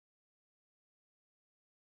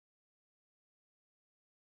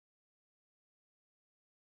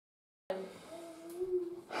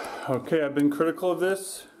Okay, I've been critical of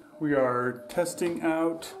this. We are testing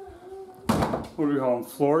out, what do we call them,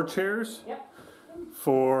 floor chairs? Yep.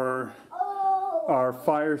 For our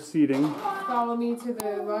fire seating. Follow me to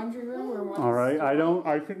the laundry room or what? Alright,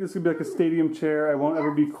 I think this could be like a stadium chair. I won't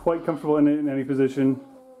ever be quite comfortable in it in any position.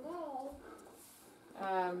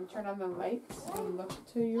 Turn on the lights and look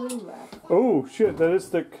to your left. Oh shit, that is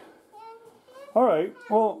thick. Alright,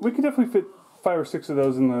 well, we could definitely fit 5 or 6 of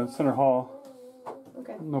those in the center hall.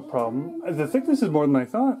 Okay. No problem. The thickness is more than I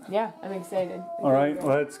thought. Yeah, I'm excited. Alright,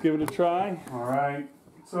 let's give it a try. Alright,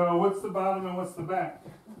 so what's the bottom and what's the back?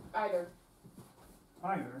 Either.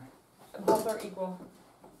 Either. Both are equal.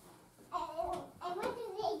 I want to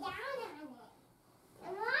lay down on it. I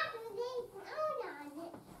want to lay down on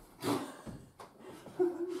it.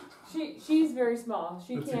 She's very small.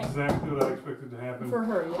 She That's can't. exactly what I expected to happen. For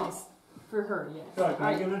her, yes. For her, yes. So, can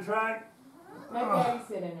I give it a try? Let Daddy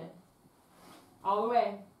sit in it. All the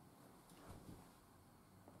way.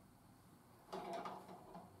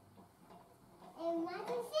 I want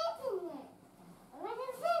to sit in it. I want to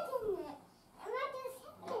sit in it. I want to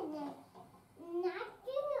sit in it. Not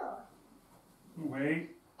you. Wait.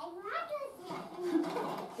 I want to sit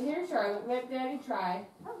in it. Here, Charlotte. Let Daddy try.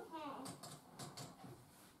 Okay.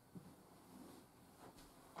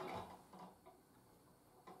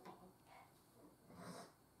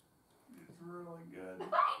 It's really good.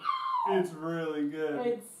 It's really good.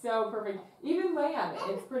 It's so perfect. Even lay on it.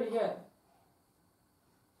 It's pretty good.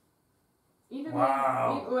 Even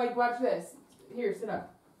wow. like watch this. Here, sit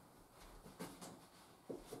up.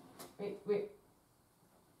 Wait.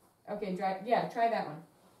 Okay, try that one.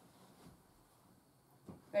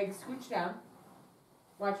 Like scooch down.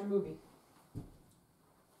 Watch a movie.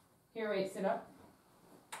 Here, wait, sit up.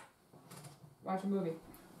 Watch a movie.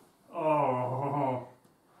 Oh.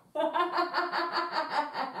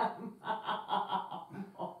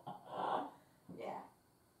 Yeah.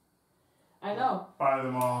 I know. Buy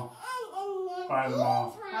them all. Buy them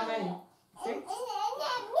all. How many? 6? And let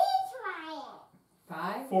me try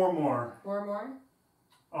it. 5? 4 more. 4 more?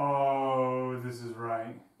 Oh, this is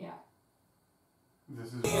right. Yeah.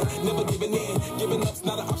 This is Never giving in, giving up's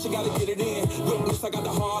not an option, gotta get it in. Witness, I got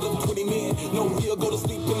the heart of 20 men. No fear, go to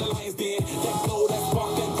sleep in the lion's den. That glow, that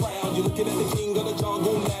spark, that crown. You're looking at the king of the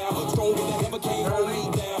jungle now. Stronger than ever, can't hold me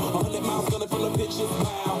down. 100 miles gunning from the pitch's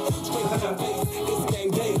mile. Straight to your face, it's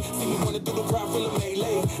game day. See me running through the crowd, feeling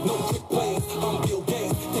melee. No trick plays, I'm Bill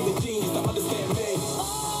Gates. Take a genius to understand me.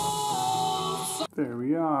 There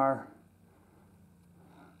we are.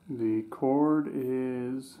 The cord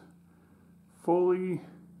is fully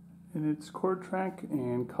in its cord track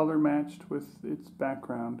and color matched with its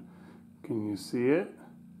background. Can you see it?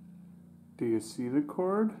 Do you see the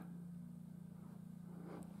cord?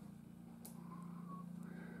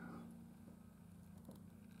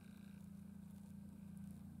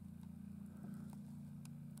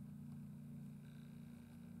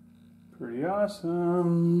 Pretty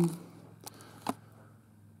awesome.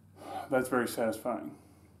 That's very satisfying.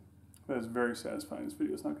 That is very satisfying. This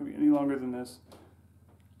video is not going to be any longer than this.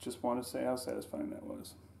 Just want to say how satisfying that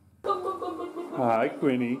was. Hi,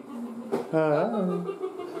 Quinny. Hi.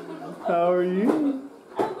 How are you?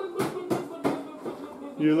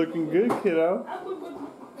 You're looking good, kiddo.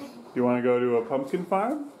 You want to go to a pumpkin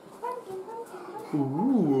farm?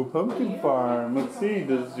 Ooh, a pumpkin farm. Let's see,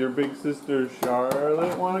 does your big sister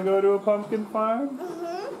Charlotte want to go to a pumpkin farm?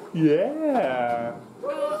 Yeah.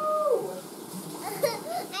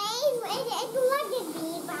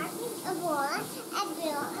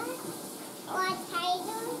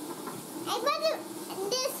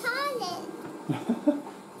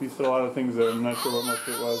 He said a lot of things there. I'm not sure what most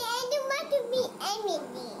of it was.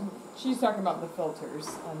 She's talking about the filters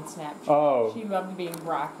on Snapchat. Oh. She loved being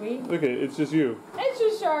broccoli. Okay, it's just you. It's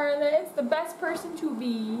just Charlotte. It's the best person to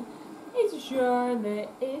be. It's Charlotte.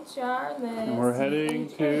 It's Charlotte. And we're heading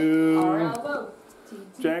to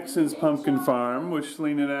Jackson's Pumpkin Farm with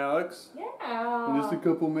Shalene and Alex. Yeah. In just a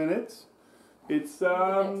couple minutes. It's you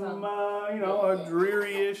know, a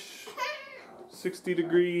dreary-ish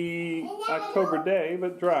 60-degree October day,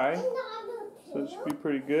 but dry. So it should be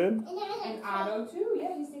pretty good. And Otto too.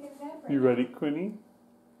 Yeah, he's taking a nap right You now. ready, Quinny?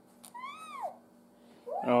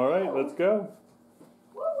 All right, let's go.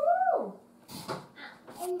 Woo-woo!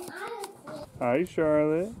 Hi,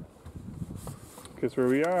 Charlotte. Guess where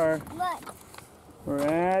we are? What? We're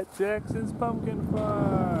at Jackson's Pumpkin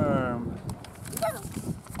Farm.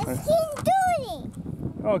 It's King Dooley.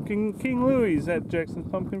 Oh, King Louie's at Jackson's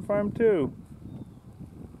Pumpkin Farm too.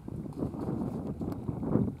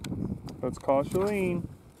 Let's call Shalene.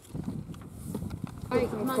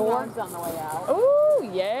 Some gourds on the way out. Oh,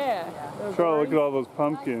 yeah. Charlotte, look at all those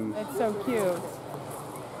pumpkins. That's so cute.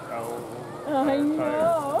 Oh. I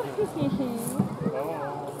know. Oh.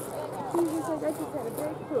 He's just like, I just had a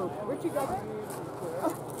big poop. Where'd you go?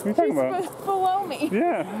 What are you talking about? Below me.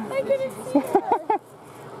 Yeah. I couldn't see her.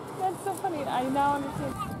 That's so funny. I now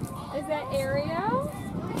understand. Is that Ariel?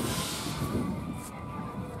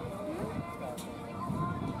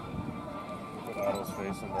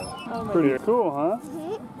 Oh, pretty cool, huh?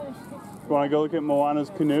 You want to go look at Moana's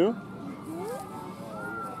canoe?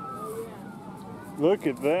 Look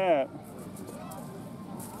at that.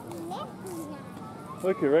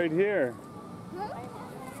 Look at right here.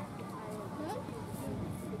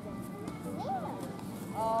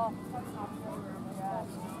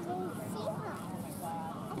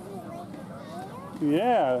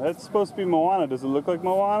 Yeah, that's supposed to be Moana. Does it look like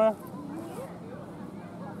Moana?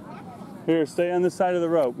 Here, stay on this side of the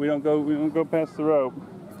rope. We don't go past the rope.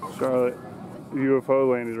 Charlotte,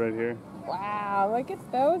 UFO landed right here. Wow, look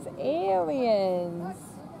at those aliens.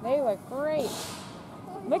 They look great.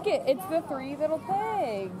 Look at, it's the three little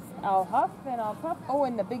pigs. I'll huff and I'll puff. Oh,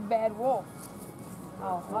 and the big bad wolf.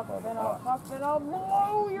 I'll huff and I'll puff and I'll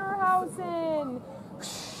blow your house in.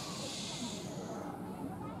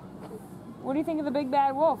 What do you think of the big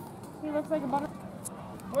bad wolf? He looks like a butter.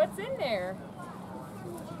 What's in there?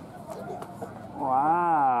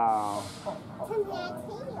 Wow.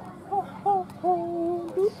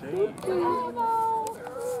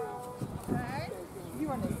 You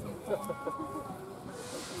want to see?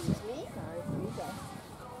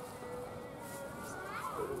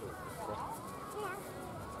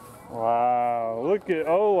 Wow, look at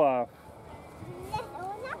Olaf.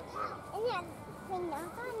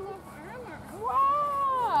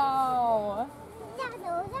 Wow!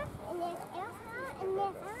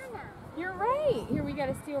 You're right. Here, we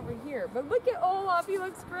gotta stay over here. But look at Olaf. He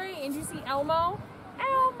looks great. And you see Elmo?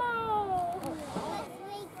 Elmo!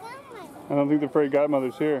 I don't think the fairy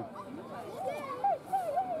godmother's here.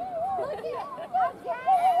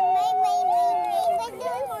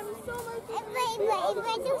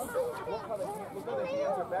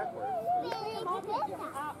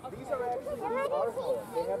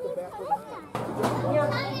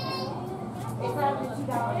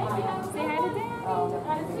 Say hi to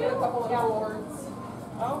Dad. Get a couple of awards.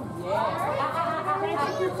 Oh, yeah. Can I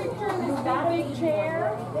take your picture in this big chair?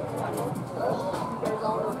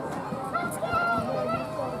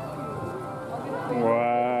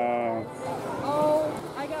 Wow. Oh,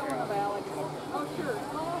 I got one of Alex. Oh, sure.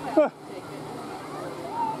 Oh,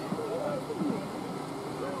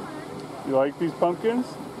 You like these pumpkins?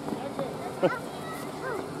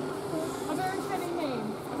 a very fitting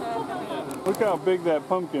name. Look how big that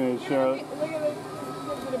pumpkin is, Charlotte. Look at it.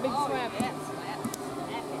 Give it a big slap.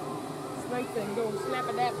 Slice and go slap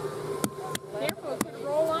it up. Careful, it's going to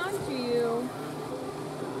roll onto you.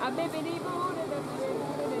 I've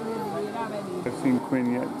seen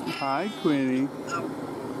Quinn yet. Hi, Quinny.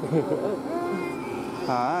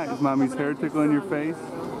 Hi. Is Mommy's hair tickling your face?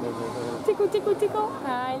 Tickle, tickle, tickle.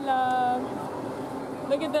 Hi, love.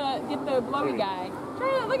 Look at get the blowy guy.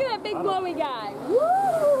 Charlotte, look at that big blowy guy. Woo!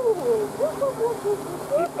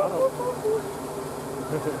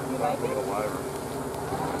 You like it?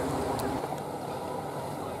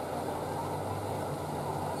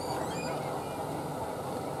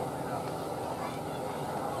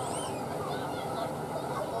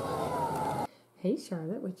 Hey,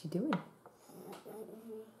 Charlotte, what you doing?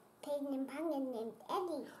 Taking pumpkin named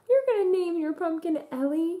Eddie. You're gonna name your pumpkin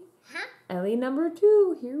Ellie? Huh? Ellie number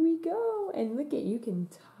 2. Here we go. And look at, you can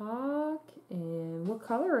talk. And what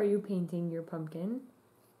color are you painting your pumpkin?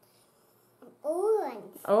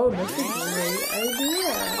 Orange. Oh, that's a great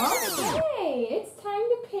idea. Okay, it's time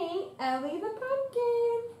to paint Ellie the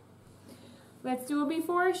pumpkin. Let's do a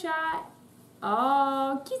before shot.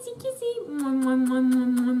 Oh, kissy, kissy. Mwah, mwah, mwah,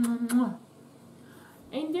 mwah, mwah, mwah.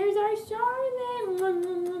 And there's our Charlotte.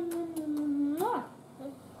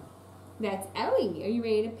 That's Ellie. Are you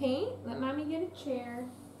ready to paint? Let Mommy get a chair.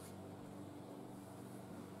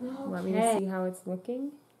 Okay. Want me to see how it's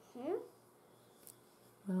looking?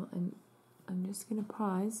 Well, I'm just gonna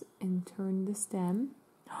pause and turn the stem.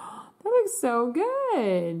 That looks so good.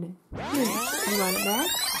 Here, you want it back?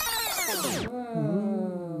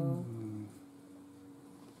 Whoa.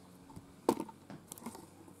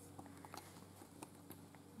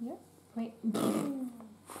 Yep. Wait.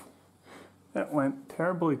 That went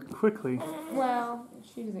terribly quickly. Well,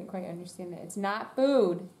 she doesn't quite understand that. It's not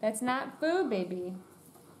food. That's not food, baby.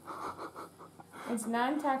 It's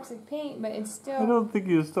non-toxic paint, but it's still... I don't think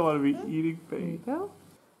you still ought to be eating There you paint. go.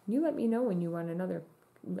 You let me know when you want another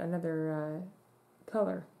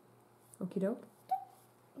color? Okie doke.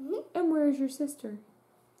 Mm-hmm. And where's your sister?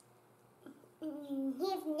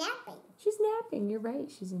 He's napping. She's napping. You're right.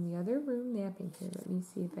 She's in the other room napping. Here, let me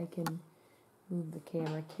see if I can move the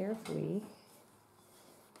camera carefully.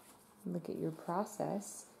 Look at your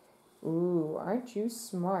process. Ooh, aren't you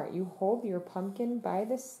smart? You hold your pumpkin by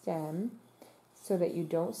the stem so that you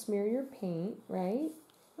don't smear your paint, right?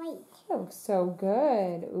 Wait. That looks so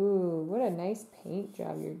good. Ooh, what a nice paint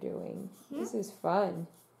job you're doing. This is fun.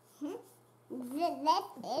 This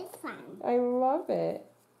is fun. I love it.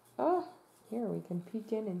 Oh, here we can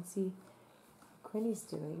peek in and see what Quinny's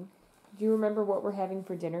doing. Do you remember what we're having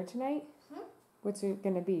for dinner tonight? What's it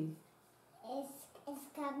going to be? It's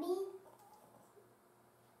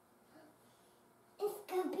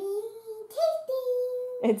gonna be tasty.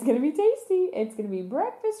 It's going to be tasty. It's going to be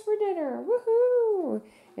breakfast for dinner. Woohoo!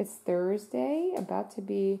 It's Thursday, about to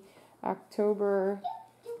be October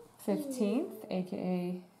 15th,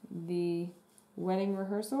 aka the wedding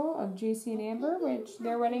rehearsal of JC and Amber, which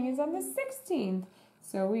their wedding is on the 16th.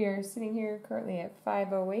 So we are sitting here currently at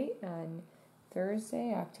 5:08 on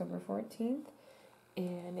Thursday, October 14th,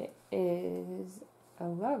 and it is a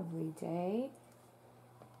lovely day.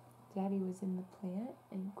 Daddy was in the plant,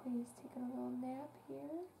 and Quinny's taking a little nap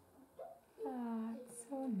here. Ah, it's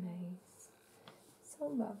so nice. So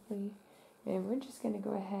lovely. And we're just going to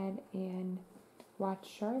go ahead and watch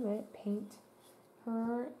Charlotte paint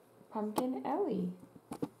her pumpkin Ellie.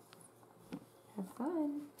 Have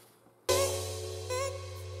fun.